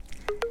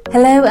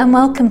Hello and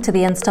welcome to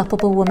the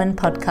Unstoppable Woman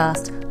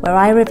podcast, where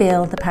I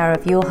reveal the power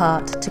of your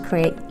heart to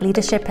create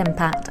leadership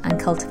impact and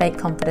cultivate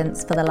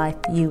confidence for the life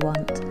you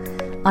want.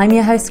 I'm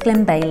your host,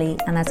 Glyn Bailey,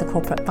 and as a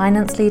corporate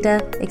finance leader,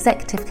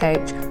 executive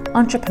coach,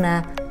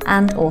 entrepreneur,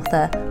 and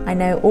author, I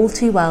know all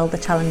too well the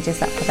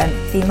challenges that prevent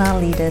female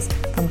leaders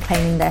from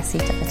claiming their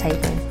seat at the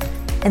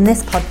table. In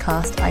this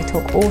podcast, I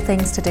talk all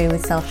things to do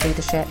with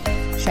self-leadership,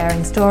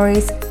 sharing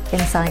stories,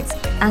 insights,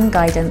 and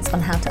guidance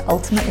on how to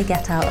ultimately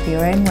get out of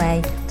your own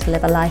way to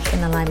live a life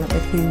in alignment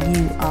with who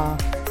you are.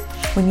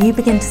 When you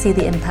begin to see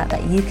the impact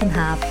that you can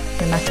have,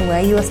 no matter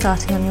where you are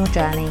starting on your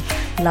journey,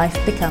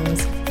 life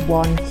becomes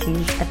one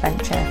huge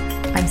adventure.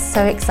 I'm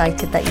so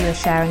excited that you are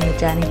sharing your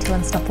journey to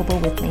Unstoppable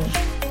with me.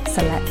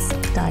 So let's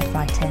dive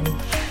right in.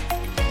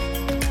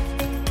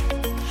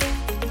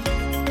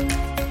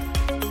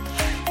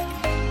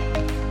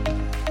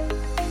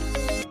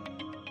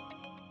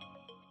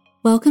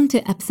 Welcome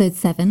to episode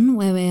 7,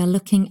 where we are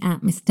looking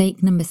at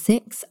mistake number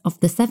 6 of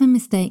the 7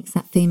 mistakes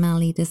that female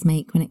leaders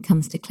make when it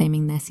comes to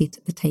claiming their seat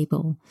at the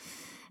table.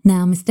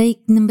 Now,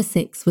 mistake number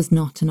 6 was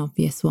not an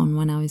obvious one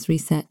when I was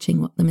researching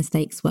what the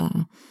mistakes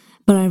were,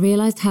 but I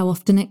realised how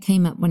often it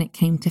came up when it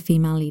came to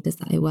female leaders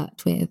that I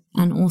worked with,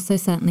 and also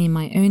certainly in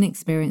my own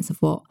experience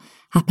of what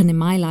happened in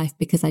my life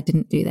because I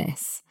didn't do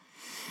this.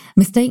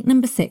 Mistake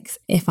number 6,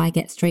 if I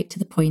get straight to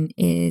the point,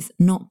 is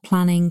not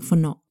planning for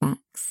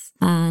knockbacks.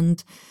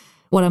 And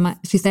what I'm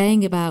actually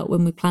saying about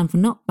when we plan for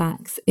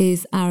knockbacks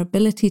is our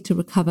ability to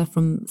recover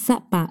from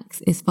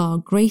setbacks is far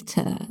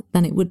greater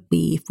than it would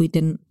be if we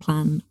didn't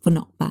plan for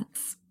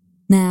knockbacks.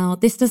 Now,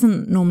 this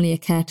doesn't normally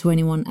occur to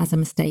anyone as a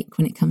mistake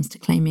when it comes to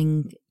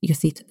claiming your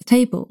seat at the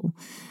table.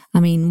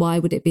 I mean, why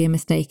would it be a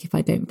mistake if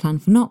I don't plan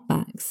for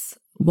knockbacks?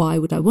 Why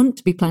would I want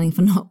to be planning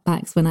for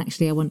knockbacks when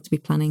actually I want to be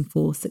planning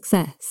for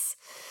success?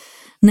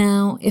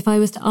 Now, if I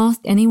was to ask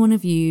any one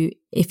of you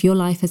if your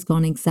life has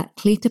gone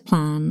exactly to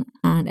plan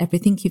and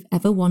everything you've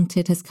ever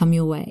wanted has come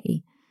your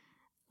way,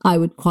 I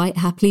would quite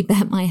happily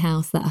bet my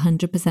house that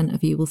 100%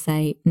 of you will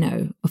say,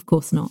 no, of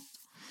course not.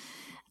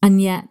 And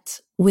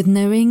yet, with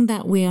knowing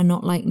that we are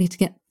not likely to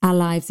get our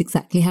lives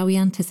exactly how we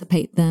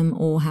anticipate them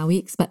or how we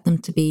expect them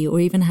to be,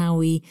 or even how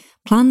we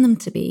plan them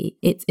to be,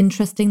 it's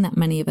interesting that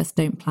many of us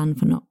don't plan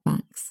for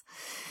knockbacks.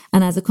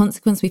 And as a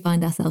consequence, we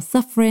find ourselves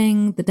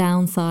suffering the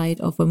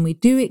downside of when we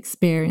do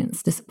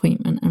experience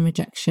disappointment and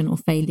rejection or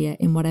failure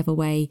in whatever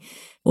way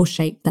or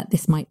shape that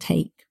this might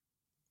take.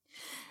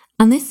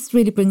 And this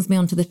really brings me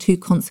on to the 2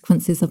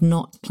 consequences of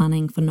not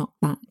planning for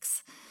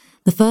knockbacks.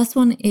 The first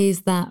one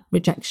is that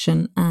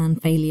rejection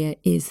and failure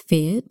is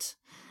feared.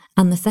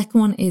 And the second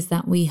one is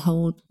that we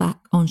hold back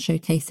on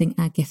showcasing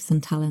our gifts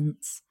and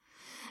talents.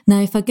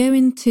 Now, if I go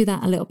into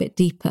that a little bit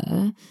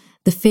deeper,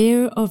 the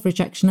fear of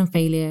rejection and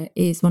failure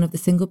is one of the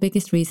single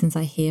biggest reasons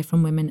I hear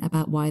from women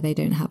about why they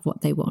don't have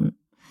what they want.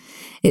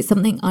 It's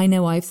something I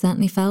know I've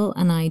certainly felt,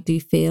 and I do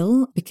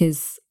feel,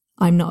 because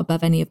I'm not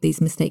above any of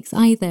these mistakes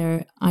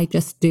either. I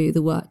just do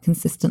the work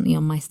consistently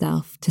on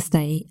myself to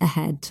stay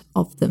ahead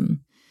of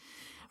them.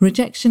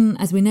 Rejection,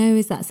 as we know,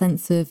 is that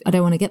sense of I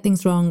don't want to get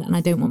things wrong and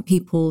I don't want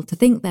people to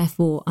think,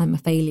 therefore, I'm a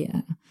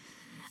failure.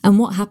 And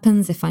what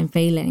happens if I'm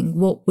failing?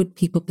 What would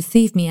people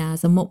perceive me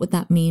as? And what would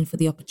that mean for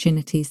the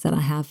opportunities that I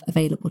have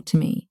available to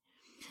me?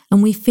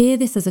 And we fear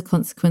this as a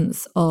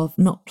consequence of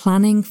not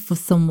planning for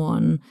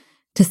someone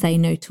to say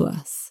no to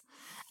us.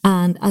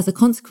 And as a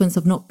consequence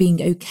of not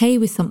being okay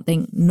with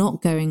something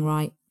not going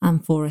right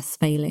and for us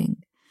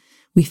failing.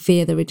 We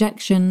fear the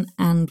rejection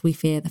and we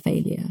fear the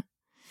failure.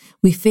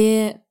 We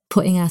fear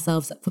putting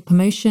ourselves up for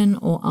promotion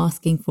or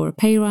asking for a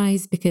pay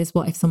rise because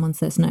what if someone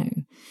says no?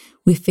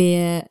 We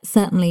fear,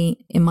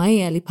 certainly in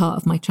my early part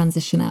of my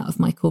transition out of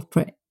my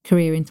corporate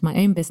career into my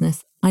own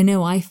business, I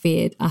know I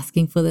feared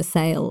asking for the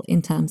sale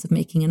in terms of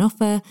making an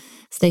offer,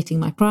 stating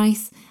my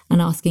price,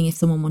 and asking if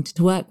someone wanted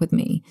to work with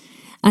me.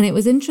 And it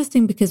was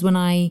interesting because when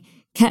I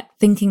kept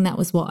thinking that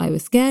was what I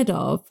was scared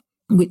of,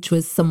 which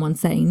was someone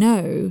saying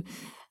no,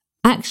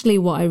 actually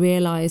what I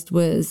realized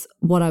was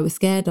what I was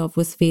scared of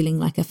was feeling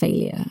like a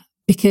failure.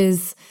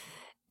 Because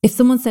if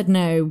someone said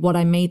no, what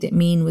I made it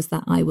mean was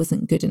that I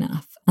wasn't good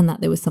enough and that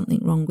there was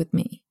something wrong with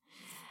me.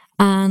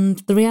 And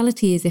the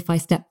reality is if I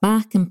stepped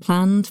back and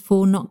planned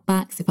for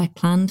knockbacks, if I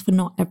planned for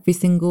not every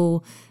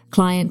single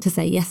client to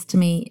say yes to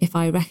me, if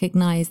I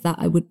recognized that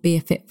I would be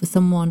a fit for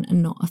someone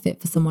and not a fit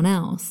for someone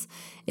else,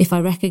 if I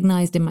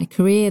recognized in my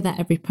career that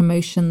every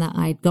promotion that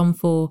I'd gone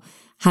for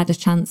had a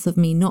chance of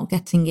me not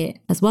getting it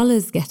as well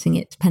as getting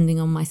it, depending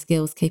on my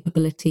skills,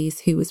 capabilities,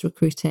 who was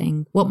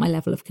recruiting, what my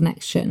level of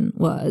connection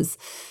was.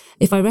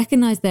 If I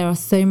recognize there are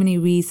so many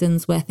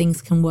reasons where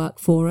things can work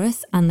for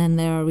us, and then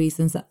there are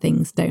reasons that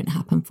things don't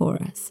happen for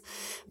us.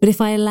 But if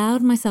I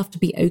allowed myself to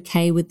be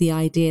okay with the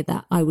idea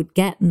that I would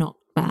get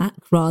knocked back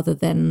rather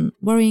than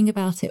worrying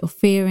about it or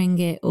fearing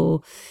it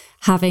or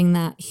having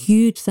that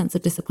huge sense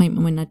of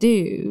disappointment when I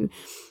do,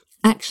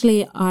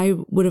 actually, I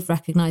would have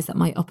recognized that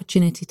my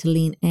opportunity to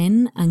lean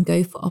in and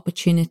go for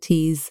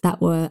opportunities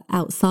that were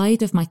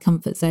outside of my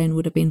comfort zone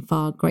would have been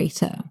far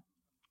greater.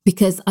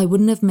 because I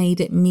wouldn't have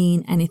made it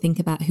mean anything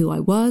about who I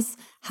was,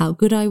 how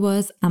good I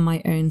was, and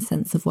my own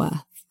sense of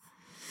worth.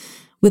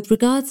 With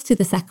regards to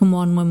the second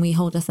one, when we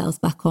hold ourselves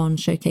back on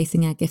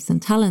showcasing our gifts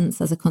and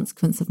talents as a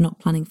consequence of not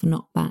planning for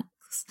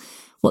knockbacks,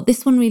 what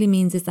this one really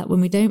means is that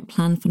when we don't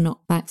plan for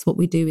knockbacks, what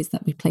we do is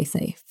that we play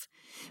safe.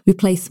 We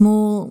play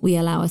small, we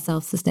allow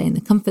ourselves to stay in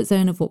the comfort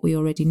zone of what we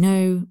already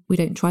know, we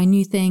don't try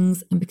new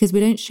things, and because we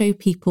don't show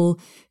people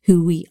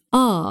who we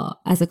are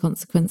as a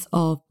consequence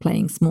of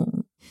playing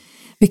small.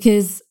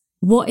 Because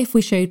what if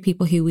we showed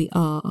people who we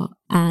are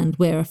and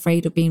we're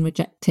afraid of being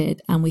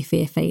rejected and we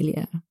fear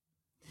failure?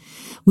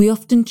 We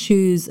often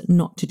choose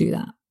not to do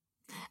that.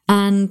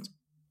 And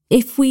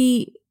if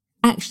we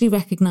actually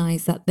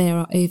recognize that there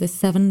are over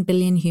 7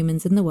 billion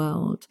humans in the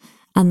world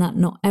and that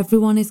not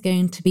everyone is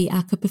going to be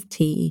our cup of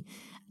tea,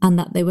 and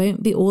that there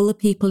won't be all the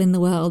people in the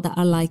world that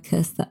are like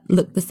us, that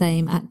look the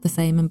same, act the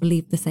same, and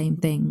believe the same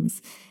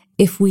things,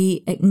 if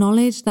we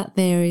acknowledge that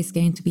there is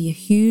going to be a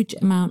huge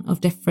amount of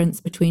difference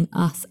between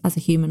us as a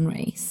human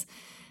race,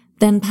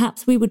 then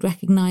perhaps we would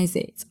recognize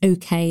it's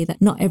okay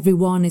that not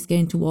everyone is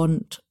going to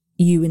want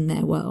you in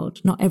their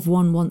world. Not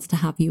everyone wants to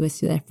have you as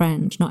their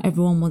friend. Not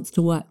everyone wants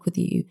to work with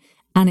you.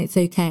 And it's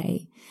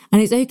okay.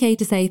 And it's okay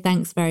to say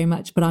thanks very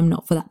much, but I'm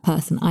not for that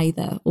person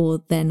either,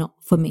 or they're not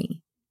for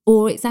me.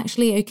 Or it's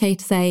actually okay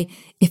to say,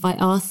 if I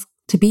ask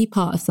to be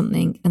part of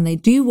something and they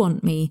do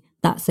want me,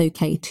 that's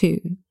okay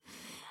too.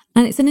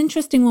 And it's an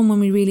interesting one when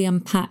we really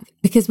unpack,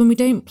 because when we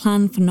don't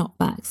plan for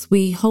knockbacks,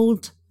 we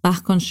hold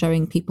back on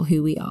showing people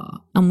who we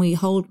are, and we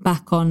hold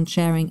back on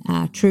sharing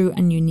our true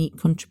and unique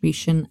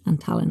contribution and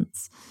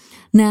talents.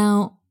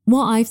 Now,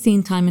 what I've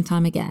seen time and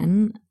time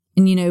again,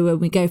 and when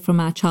we go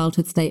from our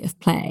childhood state of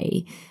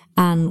play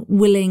and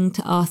willing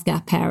to ask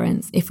our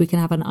parents if we can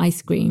have an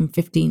ice cream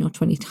 15 or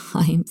 20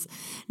 times,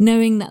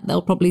 knowing that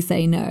they'll probably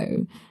say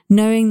no,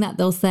 knowing that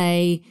they'll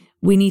say,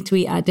 we need to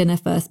eat our dinner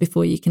first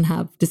before you can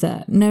have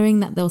dessert,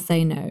 knowing that they'll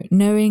say no,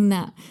 knowing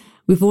that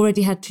we've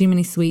already had too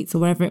many sweets or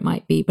whatever it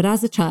might be. But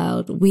as a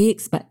child, we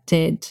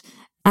expected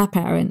our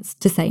parents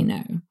to say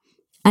no.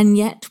 And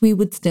yet we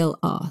would still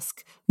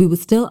ask. We would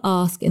still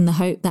ask in the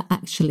hope that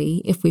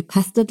actually, if we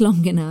pestered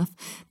long enough,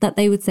 that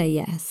they would say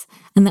yes,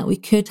 and that we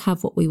could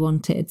have what we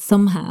wanted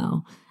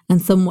somehow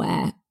and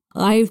somewhere.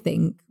 I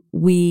think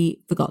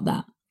we forgot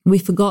that. We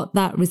forgot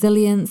that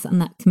resilience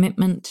and that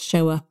commitment to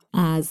show up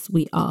as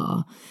we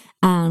are.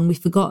 And we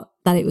forgot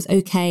that it was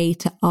okay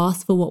to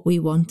ask for what we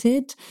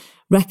wanted,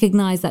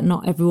 recognize that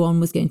not everyone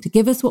was going to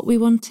give us what we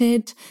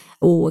wanted,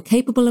 or were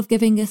capable of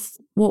giving us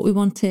what we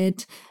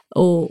wanted,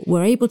 or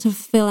were able to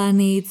fulfill our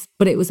needs,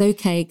 but it was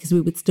okay because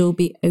we would still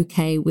be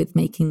okay with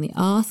making the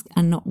ask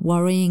and not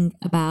worrying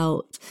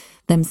about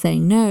them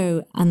saying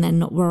no, and then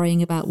not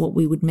worrying about what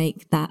we would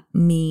make that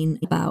mean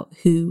about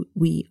who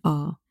we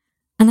are.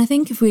 And I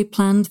think if we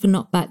planned for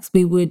knockbacks,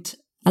 we would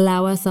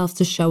allow ourselves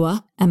to show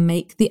up and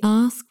make the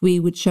ask. We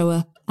would show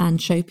up and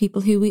show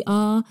people who we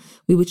are.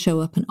 We would show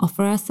up and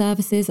offer our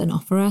services and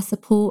offer our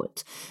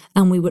support,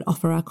 and we would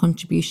offer our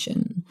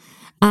contribution.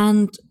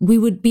 And we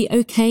would be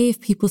okay if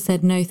people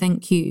said no,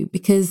 thank you,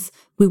 because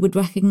we would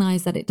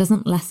recognize that it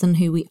doesn't lessen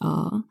who we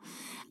are.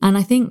 And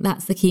I think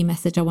that's the key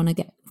message I want to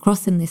get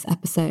across in this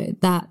episode,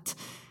 that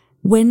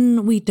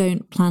when we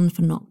don't plan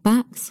for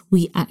knockbacks,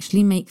 we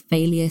actually make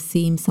failure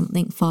seem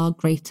something far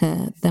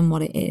greater than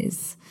what it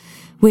is,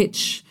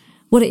 which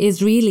what it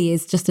is really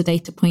is just a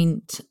data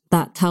point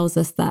that tells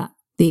us that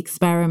the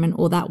experiment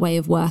or that way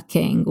of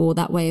working or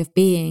that way of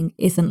being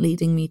isn't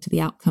leading me to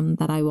the outcome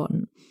that I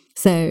want.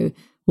 So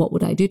what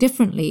would I do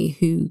differently?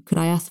 Who could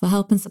I ask for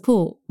help and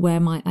support? Where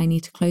might I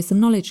need to close some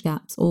knowledge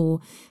gaps?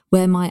 Or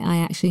where might I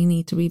actually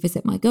need to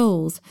revisit my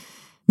goals?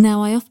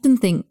 Now, I often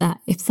think that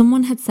if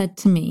someone had said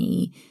to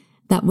me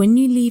that when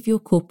you leave your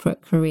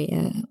corporate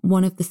career,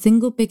 one of the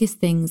single biggest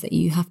things that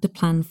you have to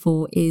plan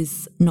for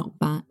is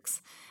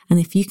knockbacks. And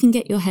if you can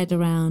get your head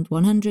around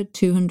 100,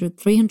 200,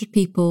 300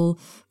 people,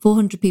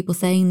 400 people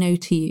saying no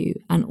to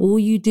you, and all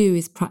you do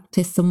is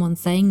practice someone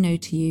saying no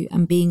to you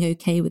and being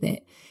okay with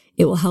it,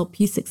 it will help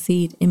you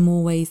succeed in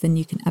more ways than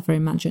you can ever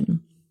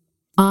imagine.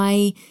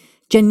 I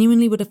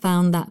genuinely would have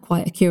found that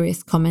quite a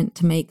curious comment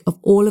to make. Of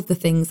all of the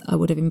things I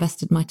would have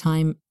invested my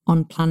time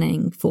on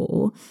planning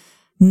for,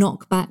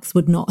 knockbacks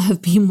would not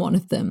have been one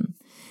of them.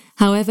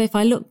 However, if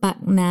I look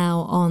back now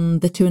on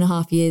the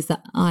 2.5 years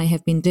that I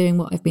have been doing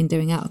what I've been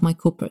doing out of my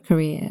corporate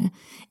career,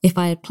 if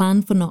I had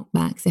planned for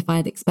knockbacks, if I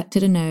had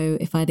expected a no,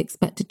 if I had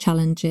expected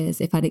challenges,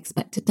 if I'd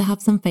expected to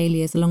have some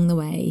failures along the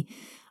way,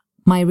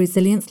 my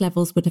resilience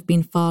levels would have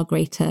been far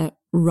greater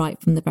right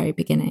from the very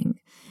beginning.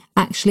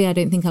 Actually, I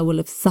don't think I will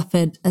have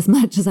suffered as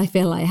much as I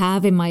feel I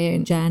have in my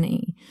own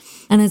journey.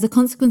 And as a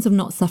consequence of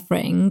not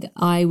suffering,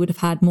 I would have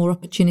had more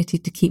opportunity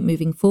to keep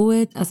moving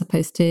forward as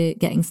opposed to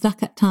getting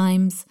stuck at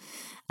times.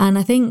 And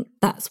I think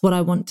that's what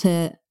I want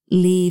to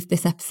leave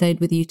this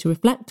episode with you to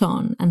reflect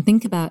on and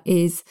think about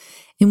is,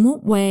 in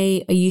what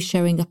way are you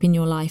showing up in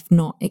your life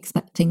not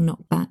expecting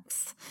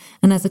knockbacks?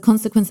 And as a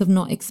consequence of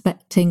not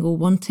expecting or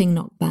wanting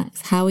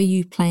knockbacks, how are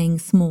you playing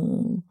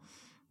small?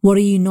 What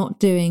are you not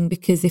doing?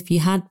 Because if you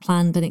had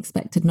planned and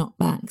expected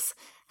knockbacks,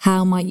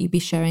 how might you be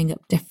showing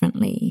up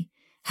differently?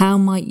 How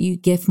might you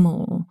give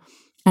more?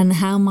 And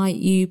how might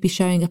you be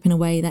showing up in a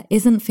way that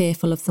isn't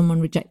fearful of someone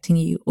rejecting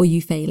you or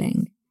you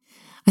failing?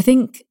 I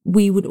think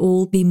we would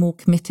all be more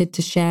committed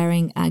to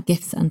sharing our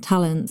gifts and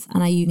talents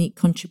and our unique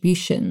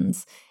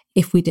contributions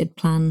if we did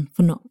plan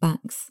for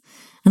knockbacks.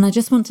 And I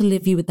just want to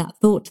leave you with that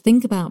thought to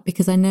think about,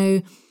 because I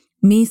know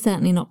me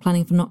certainly not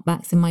planning for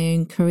knockbacks in my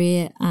own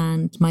career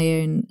and my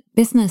own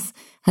business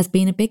has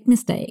been a big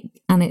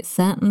mistake. And it's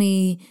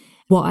certainly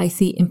what I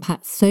see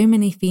impacts so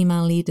many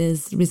female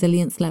leaders'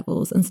 resilience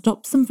levels and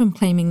stops them from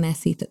claiming their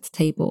seat at the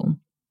table.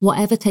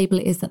 Whatever table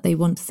it is that they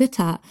want to sit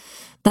at,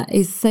 that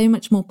is so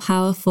much more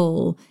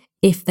powerful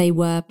if they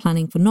were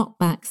planning for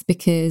knockbacks,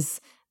 because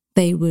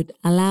they would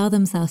allow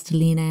themselves to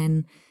lean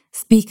in,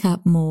 speak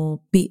up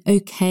more, be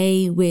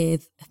okay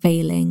with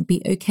failing,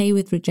 be okay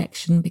with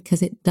rejection,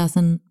 because it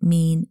doesn't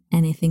mean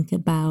anything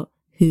about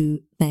who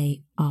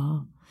they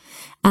are.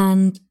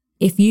 And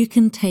if you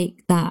can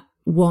take that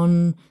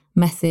one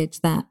message,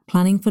 that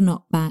planning for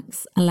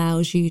knockbacks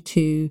allows you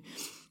to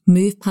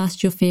move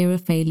past your fear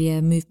of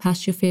failure, move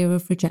past your fear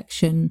of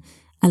rejection,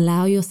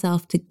 allow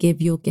yourself to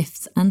give your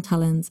gifts and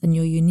talents and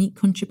your unique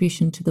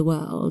contribution to the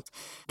world,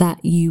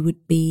 that you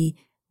would be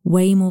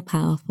way more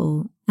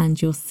powerful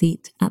and your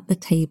seat at the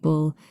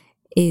table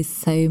is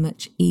so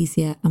much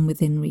easier and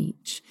within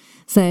reach.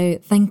 So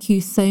thank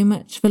you so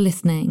much for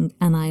listening,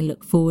 and I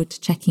look forward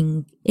to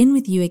checking in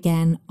with you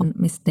again on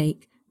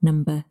mistake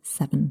number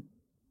 7.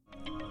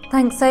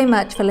 Thanks so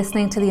much for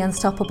listening to the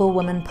Unstoppable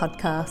Woman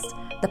podcast.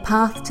 The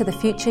path to the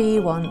future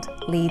you want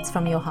leads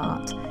from your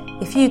heart.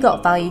 If you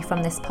got value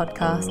from this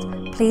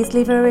podcast, please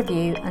leave a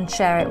review and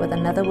share it with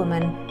another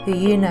woman who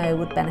you know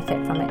would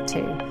benefit from it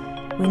too.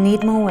 We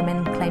need more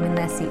women claiming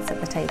their seats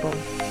at the table.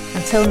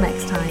 Until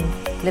next time,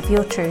 live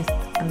your truth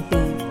and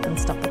be